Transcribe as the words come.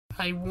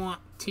I want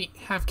to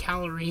have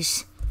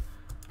calories.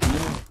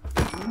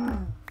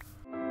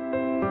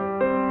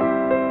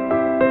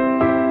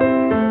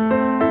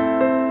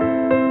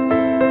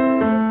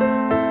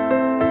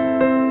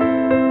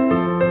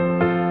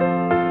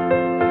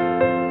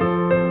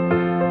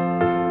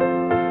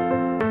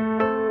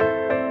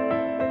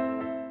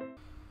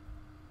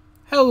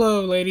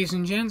 Hello, ladies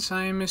and gents.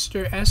 I am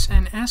Mr.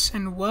 SNS,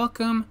 and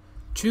welcome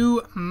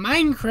to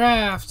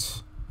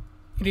Minecraft.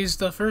 It is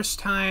the first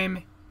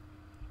time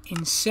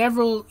in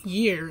several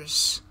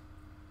years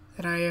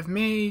that I have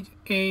made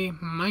a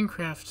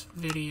Minecraft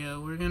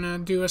video. We're gonna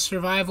do a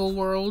survival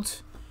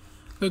world.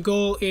 The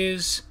goal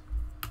is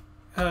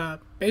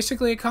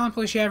basically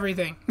accomplish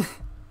everything.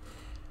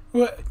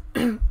 I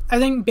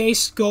think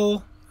base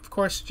goal, of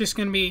course, just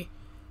gonna be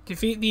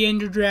defeat the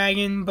Ender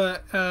Dragon,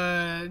 but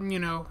you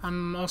know,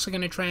 I'm also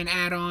gonna try and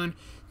add on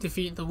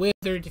defeat the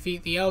Wither,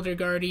 defeat the Elder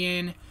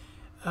Guardian,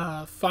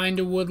 find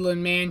a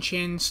woodland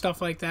mansion,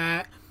 stuff like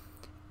that.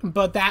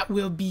 But that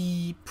will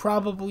be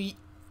probably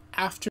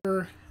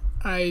after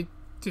I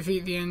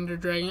defeat the Ender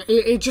Dragon.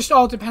 It just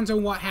all depends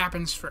on what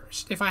happens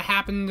first. If I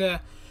happen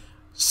to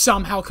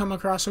somehow come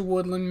across a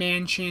woodland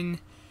mansion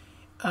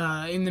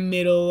in the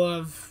middle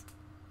of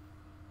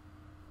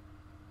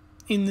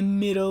I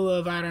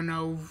don't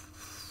know,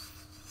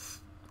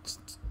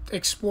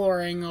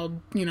 exploring,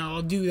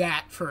 I'll do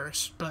that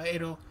first. But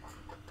it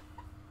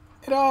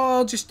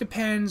all just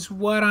depends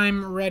what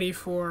I'm ready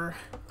for.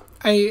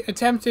 I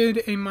attempted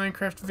a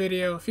Minecraft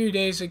video a few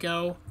days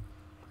ago.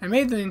 I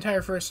made the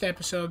entire first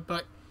episode,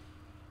 but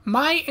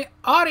my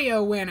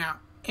audio went out.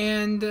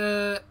 And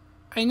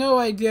I know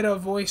I did a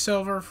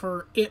voiceover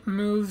for It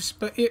Moves,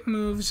 but It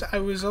Moves, I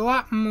was a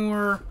lot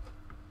more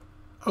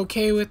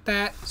okay with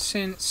that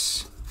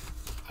since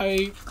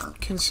I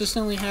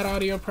consistently had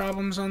audio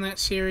problems on that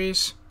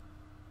series.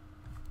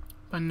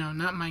 But no,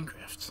 not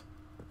Minecraft.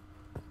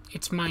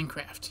 It's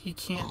Minecraft. You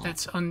can't,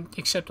 that's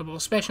unacceptable,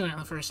 especially on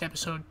the first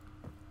episode.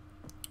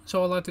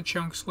 So I'll let the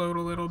chunks load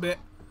a little bit.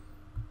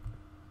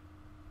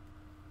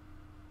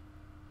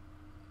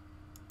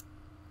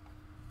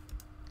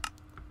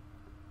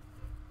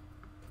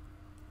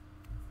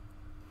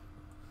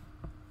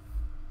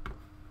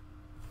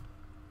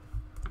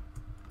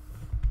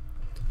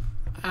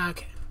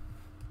 Okay.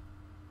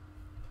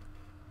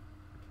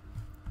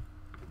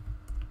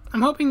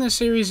 I'm hoping this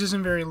series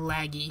isn't very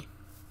laggy.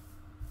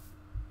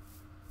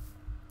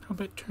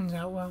 Hope it turns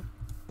out well.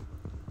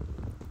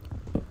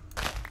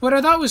 What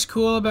I thought was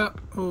cool about...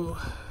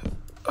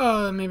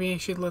 maybe I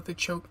should let the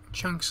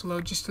chunks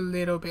load just a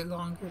little bit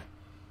longer.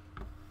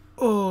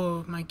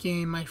 Oh, my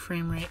game, my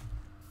frame rate.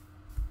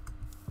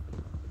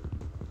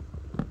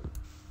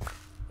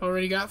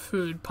 Already got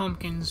food.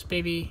 Pumpkins,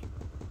 baby.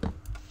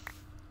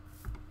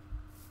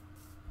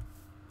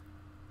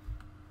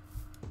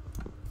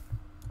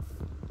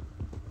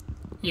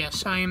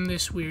 Yes, I am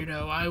this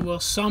weirdo. I will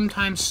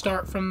sometimes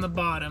start from the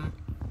bottom.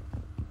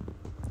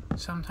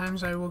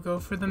 Sometimes I will go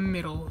for the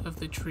middle of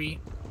the tree.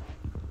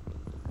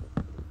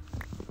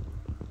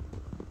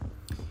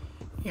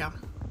 Yeah.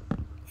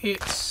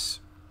 It's...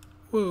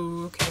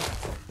 Whoa, okay.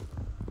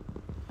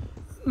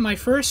 My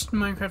first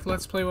Minecraft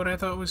Let's Play, what I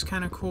thought was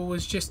kind of cool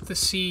was just the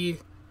seed.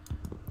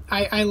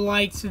 I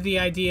liked the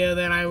idea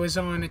that I was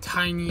on a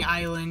tiny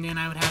island and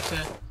I would have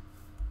to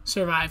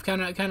survive.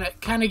 Kind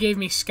of gave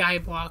me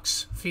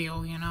Skyblocks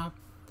feel, you know?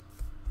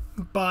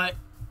 But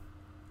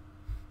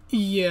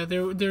yeah,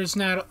 there's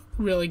not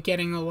really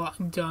getting a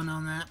lot done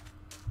on that.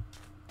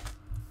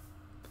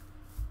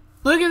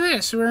 Look at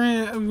this.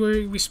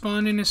 We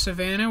spawned in a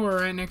savannah.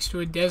 We're right next to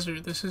a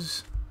desert. This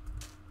is...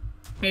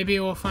 Maybe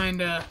we'll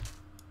find a...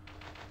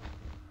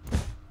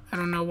 I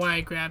don't know why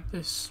I grabbed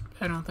this.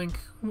 I don't think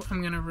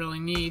I'm gonna really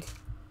need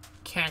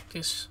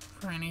cactus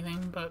for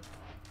anything, but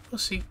we'll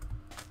see.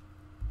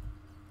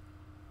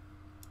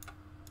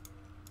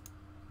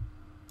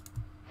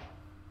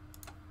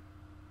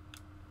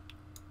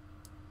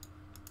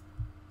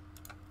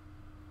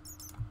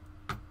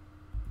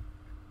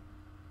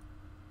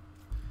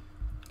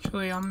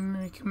 Actually, I'll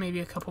make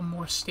maybe a couple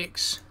more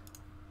sticks.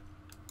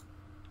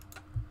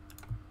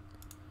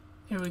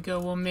 There we go.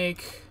 We'll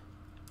make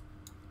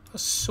a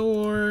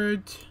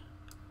sword,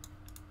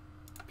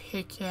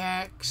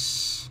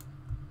 pickaxe.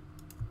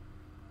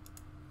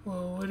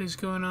 Whoa, what is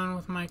going on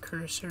with my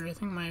cursor? I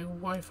think my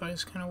Wi-Fi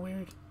is kind of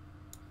weird.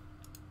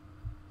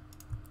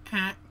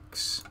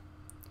 Axe.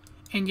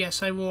 And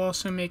yes, I will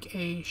also make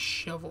a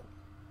shovel.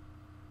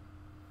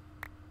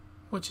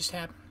 What just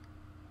happened?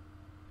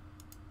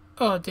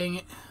 Oh, dang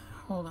it.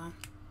 Hold on.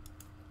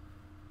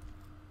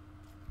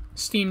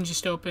 Steam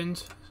just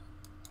opened.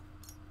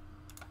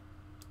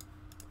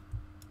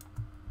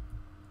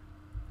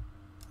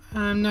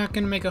 I'm not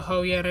going to make a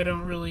hoe yet. I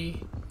don't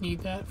really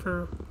need that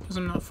because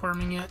I'm not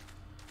farming yet.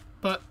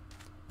 But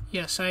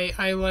yes,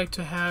 I like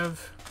to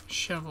have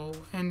shovel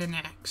and an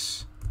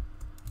axe.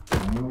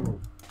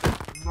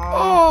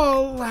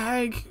 Oh,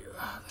 lag.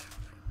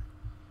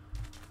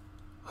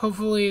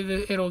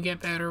 Hopefully it'll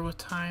get better with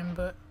time,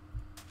 but...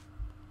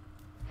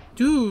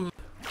 Dude,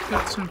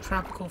 got some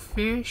tropical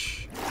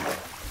fish.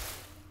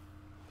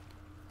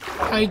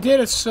 I did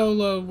a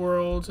solo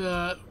world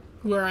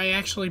where I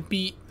actually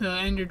beat the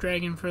Ender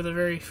Dragon for the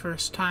very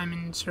first time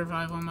in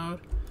survival mode.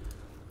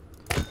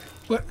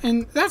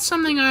 And that's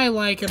something I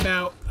like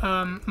about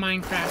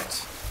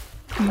Minecraft.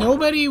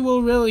 Nobody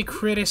will really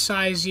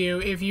criticize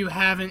you if you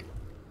haven't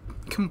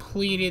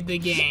completed the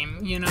game,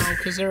 you know,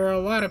 because there are a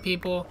lot of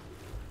people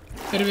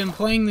that have been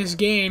playing this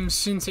game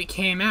since it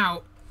came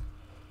out,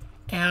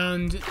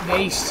 and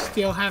they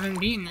still haven't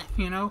beaten it,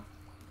 you know?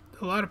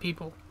 A lot of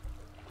people.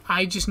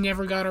 I just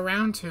never got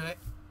around to it.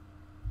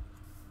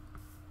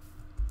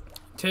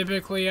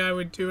 Typically, I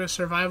would do a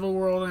survival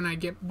world and I'd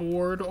get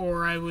bored,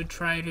 or I would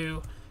try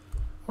to,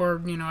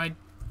 or, you know, I'd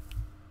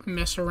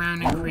mess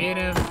around in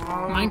creative.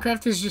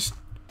 Minecraft is just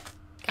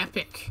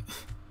epic.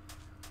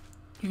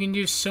 You can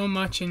do so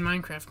much in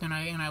Minecraft, and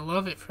I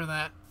love it for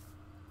that.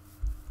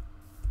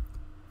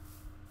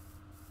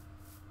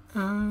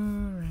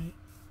 Alright.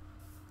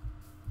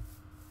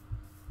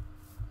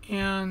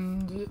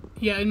 And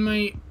yeah, in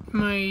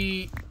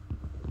my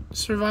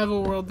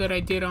survival world that I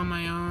did on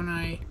my own,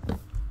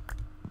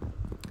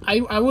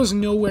 I was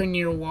nowhere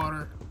near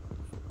water.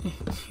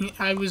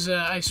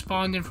 I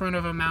spawned in front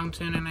of a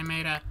mountain, and I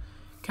made a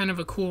kind of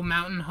a cool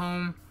mountain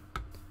home.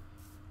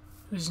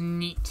 It was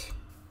neat.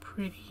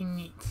 Pretty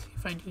neat,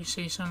 if I do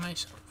say so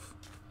myself.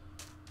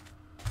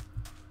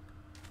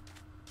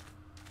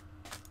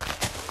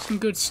 Some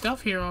good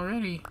stuff here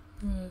already.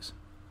 Yes.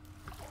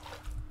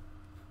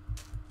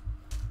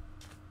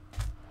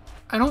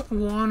 I don't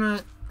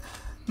wanna...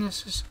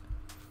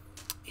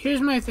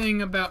 Here's my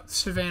thing about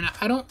Savannah.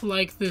 I don't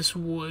like this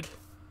wood.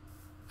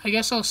 I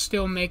guess I'll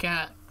still make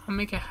I'll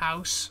make a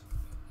house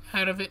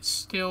out of it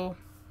still,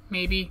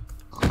 maybe.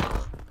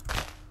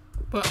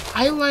 But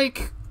I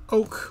like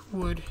oak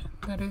wood.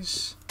 That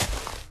is,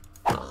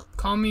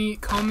 call me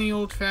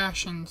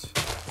old-fashioned.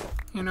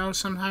 You know,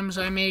 sometimes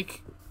I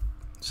make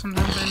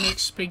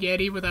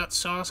spaghetti without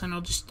sauce, and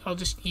I'll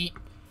just eat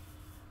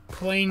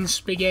plain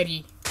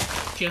spaghetti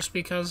just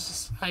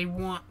because I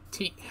want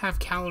to have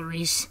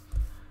calories.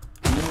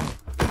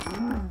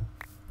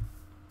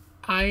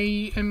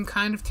 I am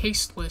kind of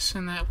tasteless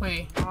in that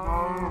way.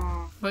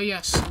 But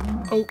yes,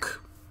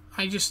 oak.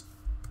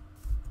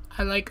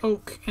 I like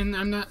oak, and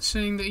I'm not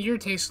saying that you're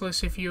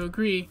tasteless if you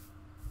agree,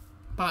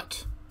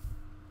 but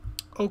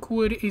oak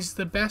wood is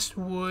the best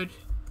wood,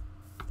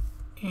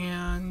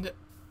 and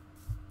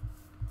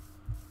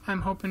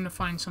I'm hoping to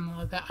find some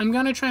more of that. I'm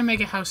gonna try and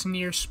make a house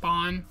near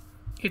spawn.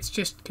 It's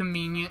just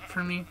convenient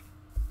for me.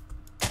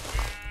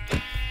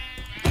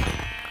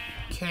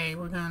 Okay,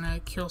 we're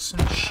gonna kill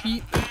some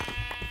sheep.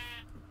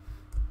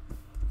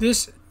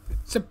 It's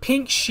a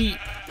pink sheep.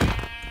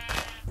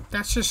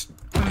 That's just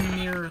a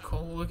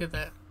miracle. Look at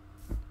that.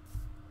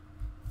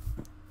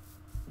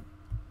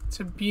 It's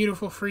a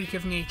beautiful freak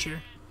of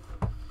nature.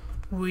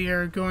 We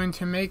are going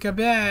to make a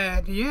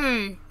bed.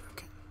 Yay!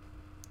 Okay.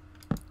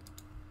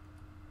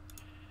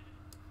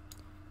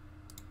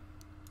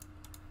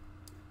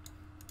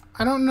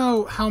 I don't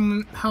know how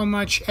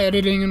much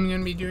editing I'm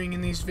going to be doing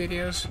in these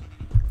videos.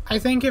 I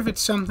think if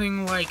it's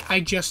something like I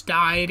just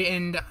died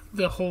and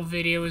the whole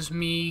video is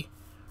me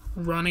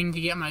running to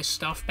get my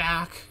stuff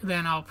back,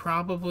 then I'll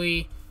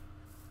probably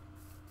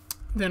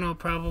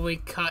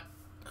cut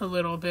a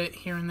little bit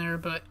here and there,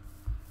 but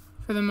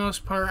for the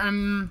most part, I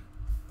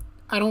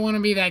don't want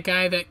to be that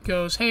guy that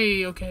goes,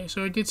 hey, okay,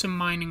 so I did some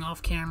mining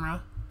off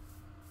camera.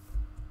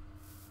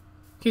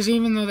 Because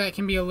even though that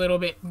can be a little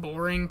bit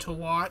boring to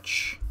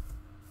watch,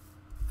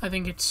 I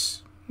think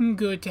it's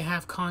good to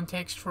have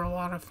context for a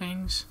lot of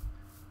things.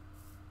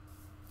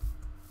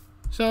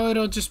 So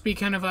it'll just be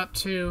kind of up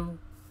to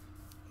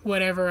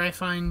whatever I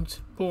find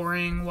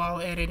boring while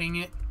editing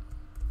it.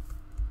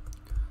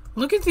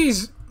 Look at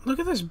this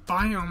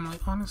biome,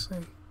 like, honestly.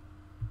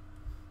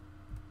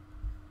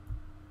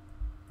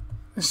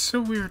 It's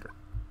so weird.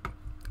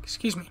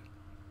 Excuse me.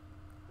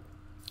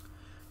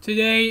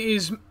 Today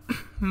is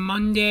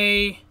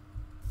Monday,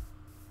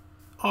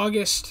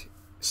 August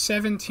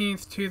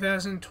 17th,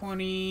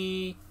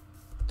 2020,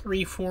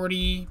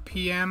 3:40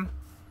 p.m.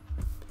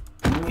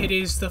 It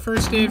is the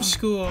first day of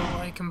school.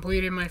 I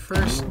completed my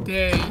first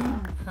day.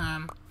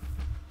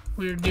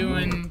 We're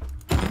doing,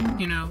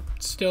 you know,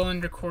 still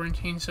under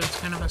quarantine, so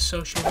it's kind of a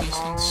social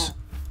distance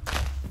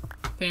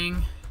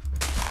thing.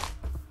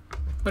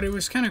 But it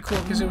was kind of cool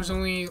because it was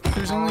only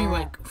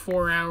like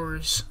 4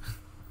 hours.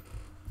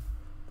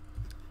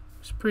 It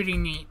was pretty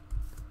neat.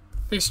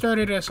 They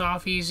started us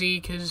off easy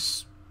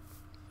because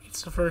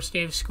it's the first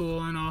day of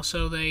school, and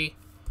also they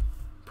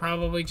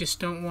probably just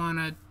don't want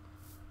to.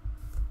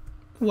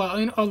 Well,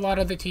 and a lot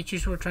of the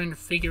teachers were trying to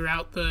figure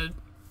out the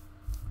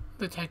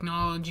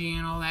technology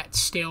and all that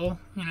still,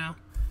 you know.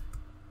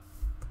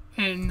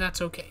 And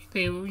that's okay.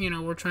 They, you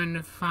know, we're trying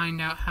to find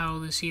out how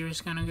this year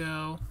is gonna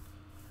go.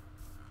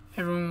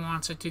 Everyone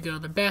wants it to go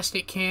the best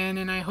it can,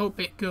 and I hope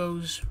it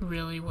goes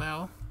really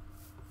well.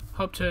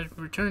 Hope to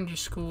return to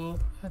school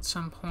at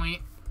some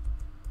point.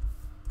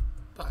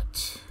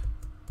 But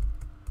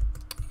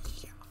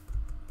yeah.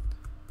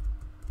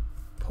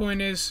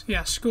 Point is,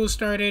 yeah, school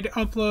started.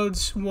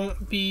 Uploads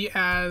won't be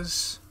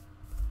as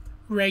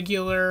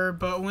regular,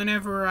 but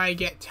whenever I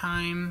get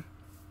time,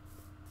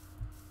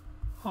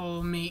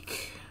 I'll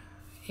make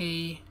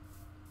a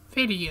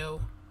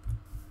video.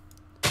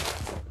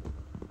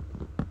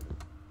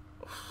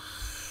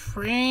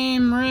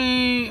 Frame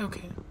rate.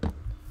 Okay.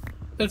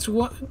 That's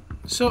what.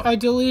 So I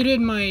deleted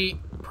my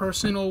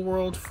personal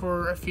world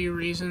for a few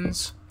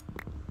reasons.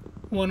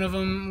 One of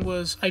them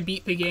was I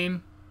beat the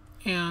game,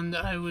 and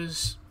I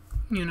was,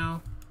 you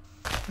know,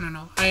 I don't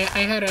know. I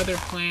had other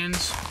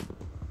plans,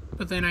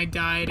 but then I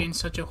died in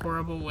such a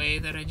horrible way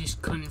that I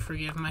just couldn't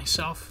forgive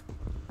myself.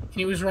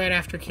 And it was right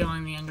after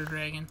killing the Ender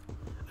Dragon.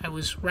 I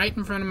was right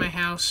in front of my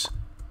house,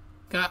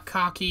 got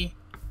cocky,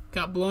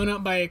 got blown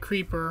up by a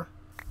creeper,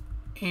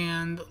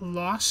 and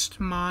lost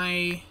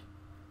my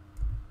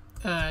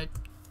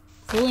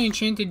fully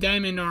enchanted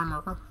diamond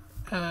armor,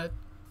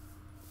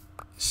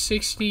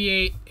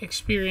 68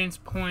 experience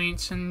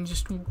points, and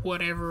just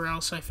whatever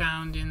else I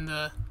found in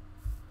the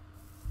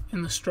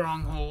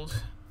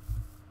stronghold.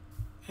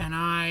 And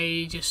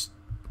I just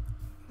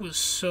was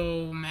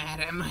so mad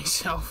at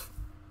myself.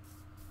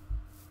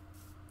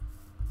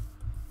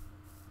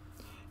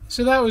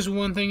 So that was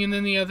one thing, and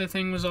then the other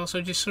thing was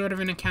also just sort of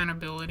an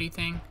accountability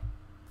thing.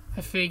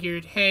 I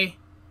figured, hey,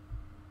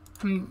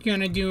 I'm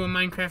gonna do a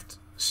Minecraft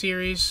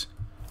series.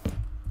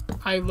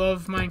 I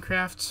love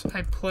Minecraft.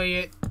 I play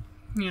it,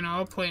 you know,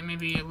 I'll play it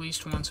maybe at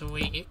least once a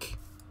week.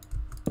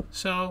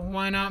 So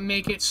why not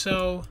make it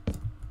so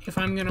if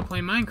I'm gonna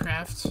play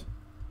Minecraft,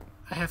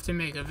 I have to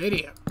make a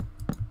video.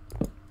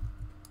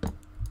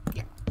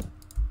 Yeah.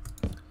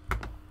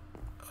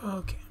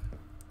 Okay.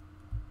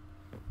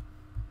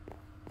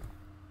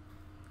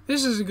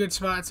 This is a good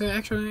spot.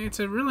 It's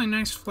a really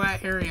nice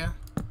flat area.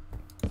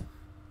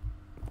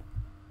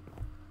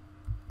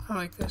 I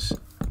like this.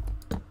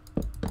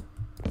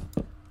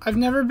 I've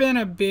never been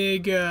a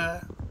big,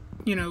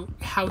 you know,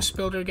 house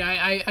builder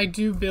guy. I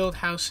do build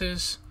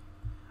houses.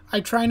 I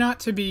try not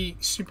to be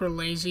super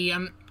lazy.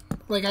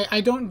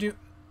 I don't do...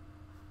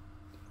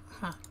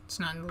 Huh, it's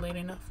not late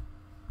enough.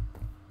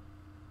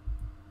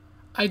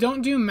 I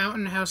don't do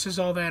mountain houses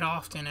all that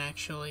often,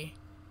 actually.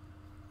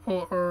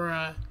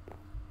 Or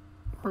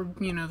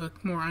you know, the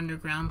more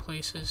underground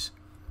places.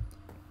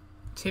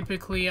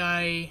 Typically,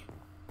 I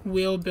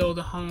will build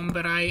a home,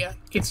 but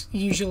it's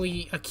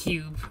usually a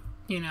cube.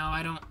 You know,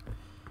 I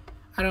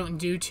don't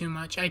do too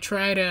much. I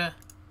try to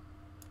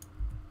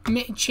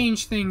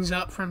change things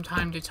up from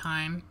time to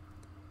time,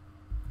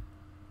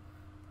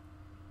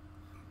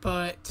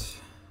 but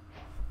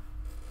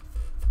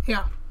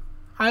yeah,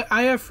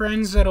 I have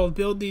friends that'll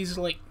build these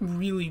like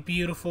really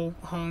beautiful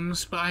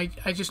homes, but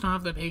I just don't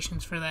have the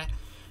patience for that.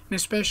 And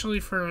especially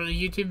for a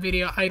YouTube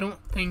video, I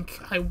don't think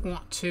I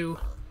want to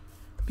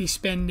be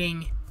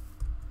spending,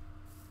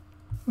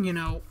 you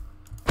know,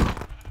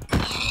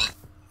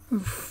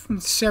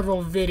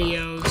 several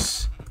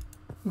videos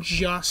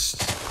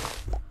just,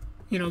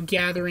 you know,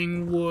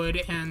 gathering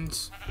wood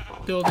and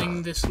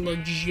building this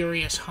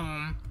luxurious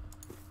home.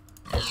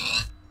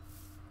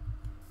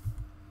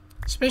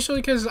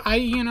 Especially because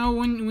you know,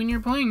 when you're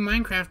playing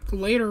Minecraft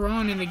later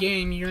on in the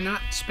game, you're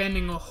not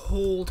spending a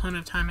whole ton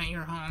of time at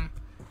your home.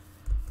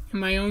 In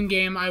my own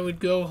game, I would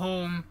go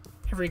home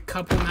every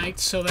couple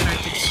nights so that I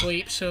could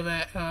sleep, so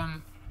that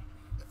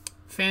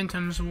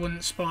phantoms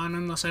wouldn't spawn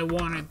unless I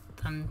wanted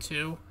them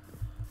to.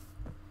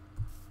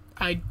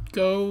 I'd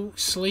go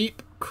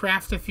sleep,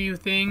 craft a few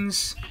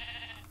things,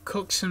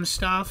 cook some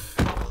stuff,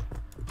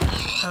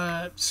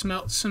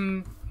 smelt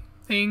some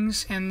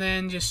things, and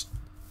then just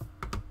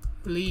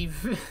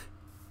leave.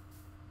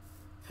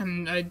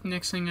 And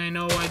next thing I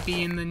know, I'd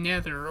be in the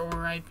Nether,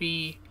 or I'd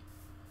be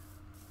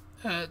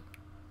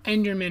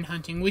Enderman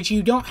hunting, which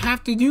you don't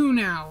have to do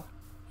now.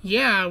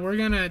 Yeah, we're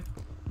gonna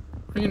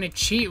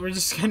cheat. We're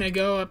just gonna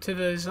go up to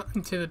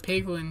the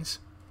piglins.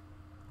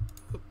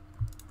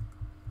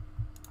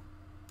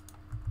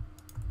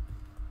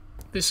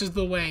 This is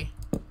the way.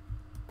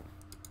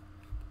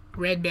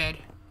 Red bed.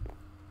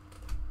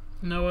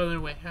 No other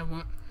way. I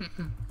won't.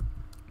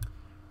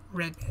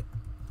 Red bed.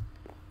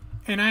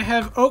 And I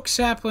have oak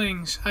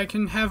saplings. I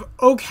can have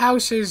oak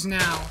houses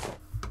now.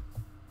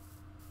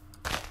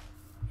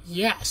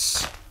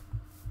 Yes.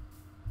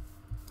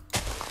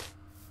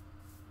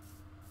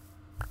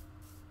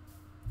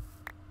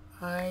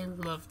 I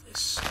love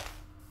this.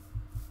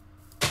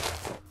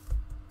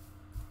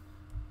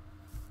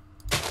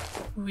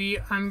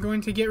 I'm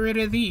going to get rid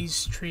of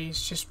these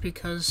trees just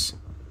because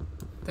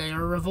they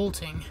are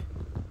revolting.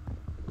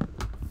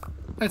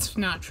 That's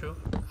not true.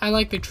 I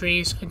like the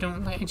trees. I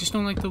just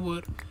don't like the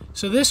wood.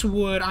 So this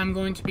wood I'm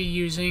going to be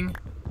using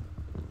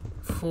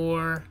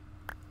for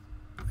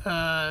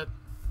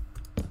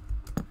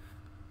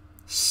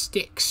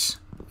sticks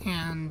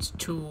and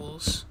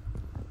tools,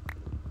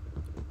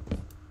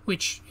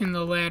 which in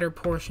the latter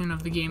portion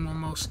of the game will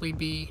mostly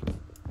be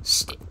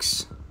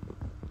sticks.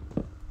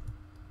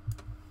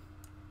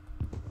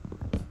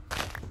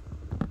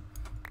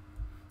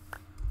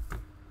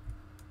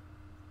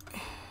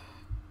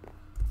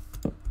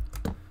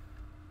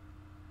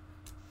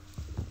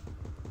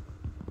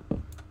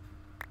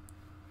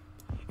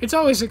 It's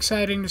always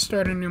exciting to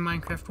start a new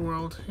Minecraft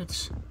world.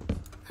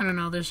 I don't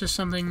know, there's just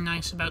something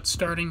nice about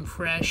starting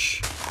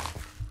fresh.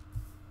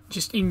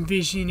 Just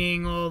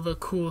envisioning all the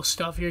cool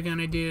stuff you're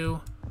gonna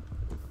do.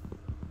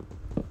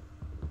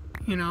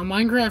 You know,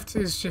 Minecraft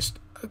is just,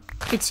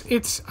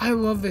 I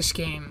love this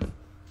game.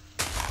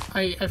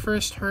 I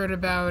first heard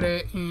about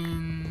it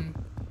in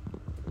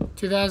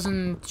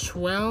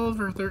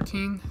 2012 or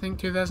 13, I think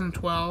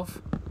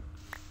 2012.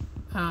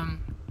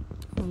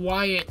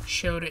 Wyatt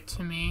showed it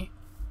to me.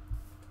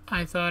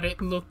 I thought it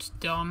looked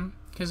dumb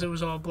because it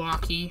was all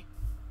blocky,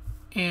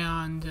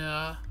 and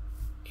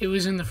it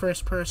was in the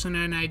first person,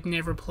 and I'd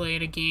never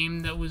played a game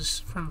that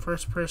was from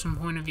first person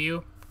point of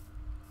view.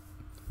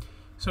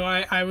 So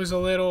I was a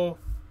little,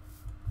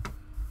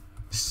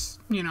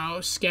 you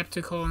know,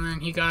 skeptical, and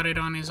then he got it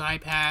on his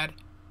iPad,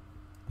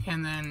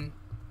 and then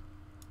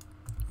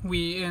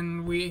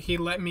he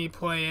let me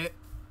play it,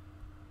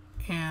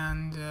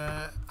 and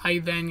I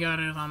then got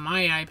it on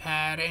my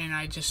iPad, and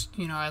I just,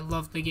 you know, I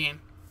loved the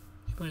game.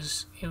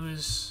 It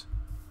was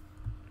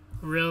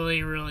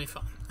really, really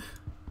fun.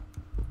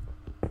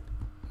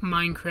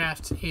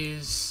 Minecraft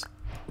is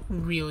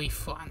really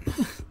fun.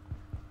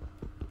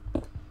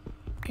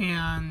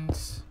 And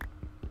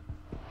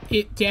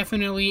it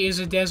definitely is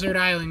a desert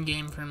island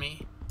game for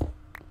me.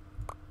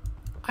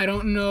 I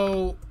don't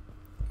know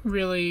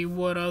really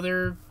what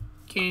other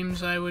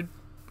games I would,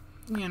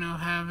 you know,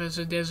 have as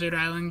a desert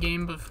island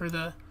game, but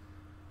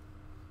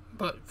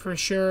for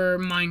sure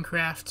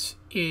Minecraft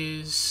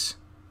is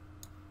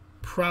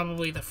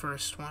probably the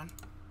first one.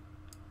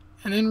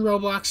 And then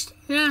Roblox,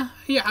 yeah,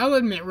 I'll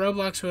admit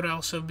Roblox would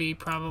also be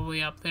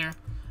probably up there.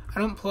 I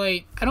don't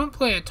play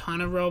a ton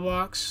of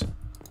Roblox.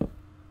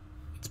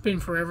 It's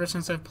been forever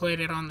since I've played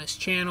it on this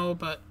channel,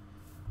 but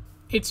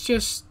it's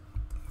just,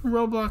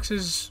 Roblox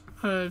is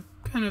a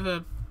kind of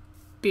a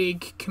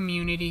big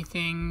community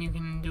thing. You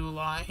can do a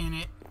lot in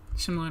it,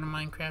 similar to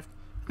Minecraft.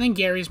 I think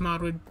Gary's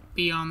Mod would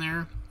be on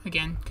there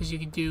again, because you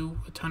could do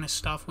a ton of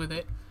stuff with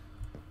it.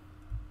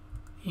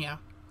 Yeah,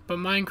 but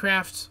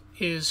Minecraft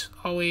is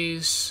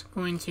always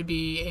going to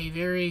be a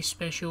very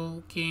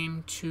special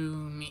game to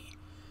me.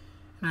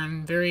 And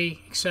I'm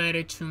very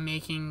excited to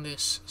making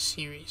this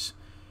series.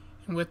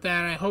 And with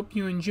that, I hope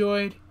you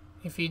enjoyed.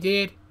 If you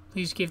did,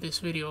 please give this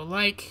video a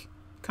like,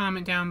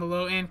 comment down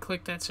below, and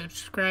click that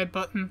subscribe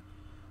button.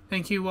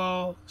 Thank you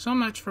all so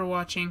much for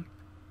watching.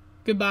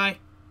 Goodbye.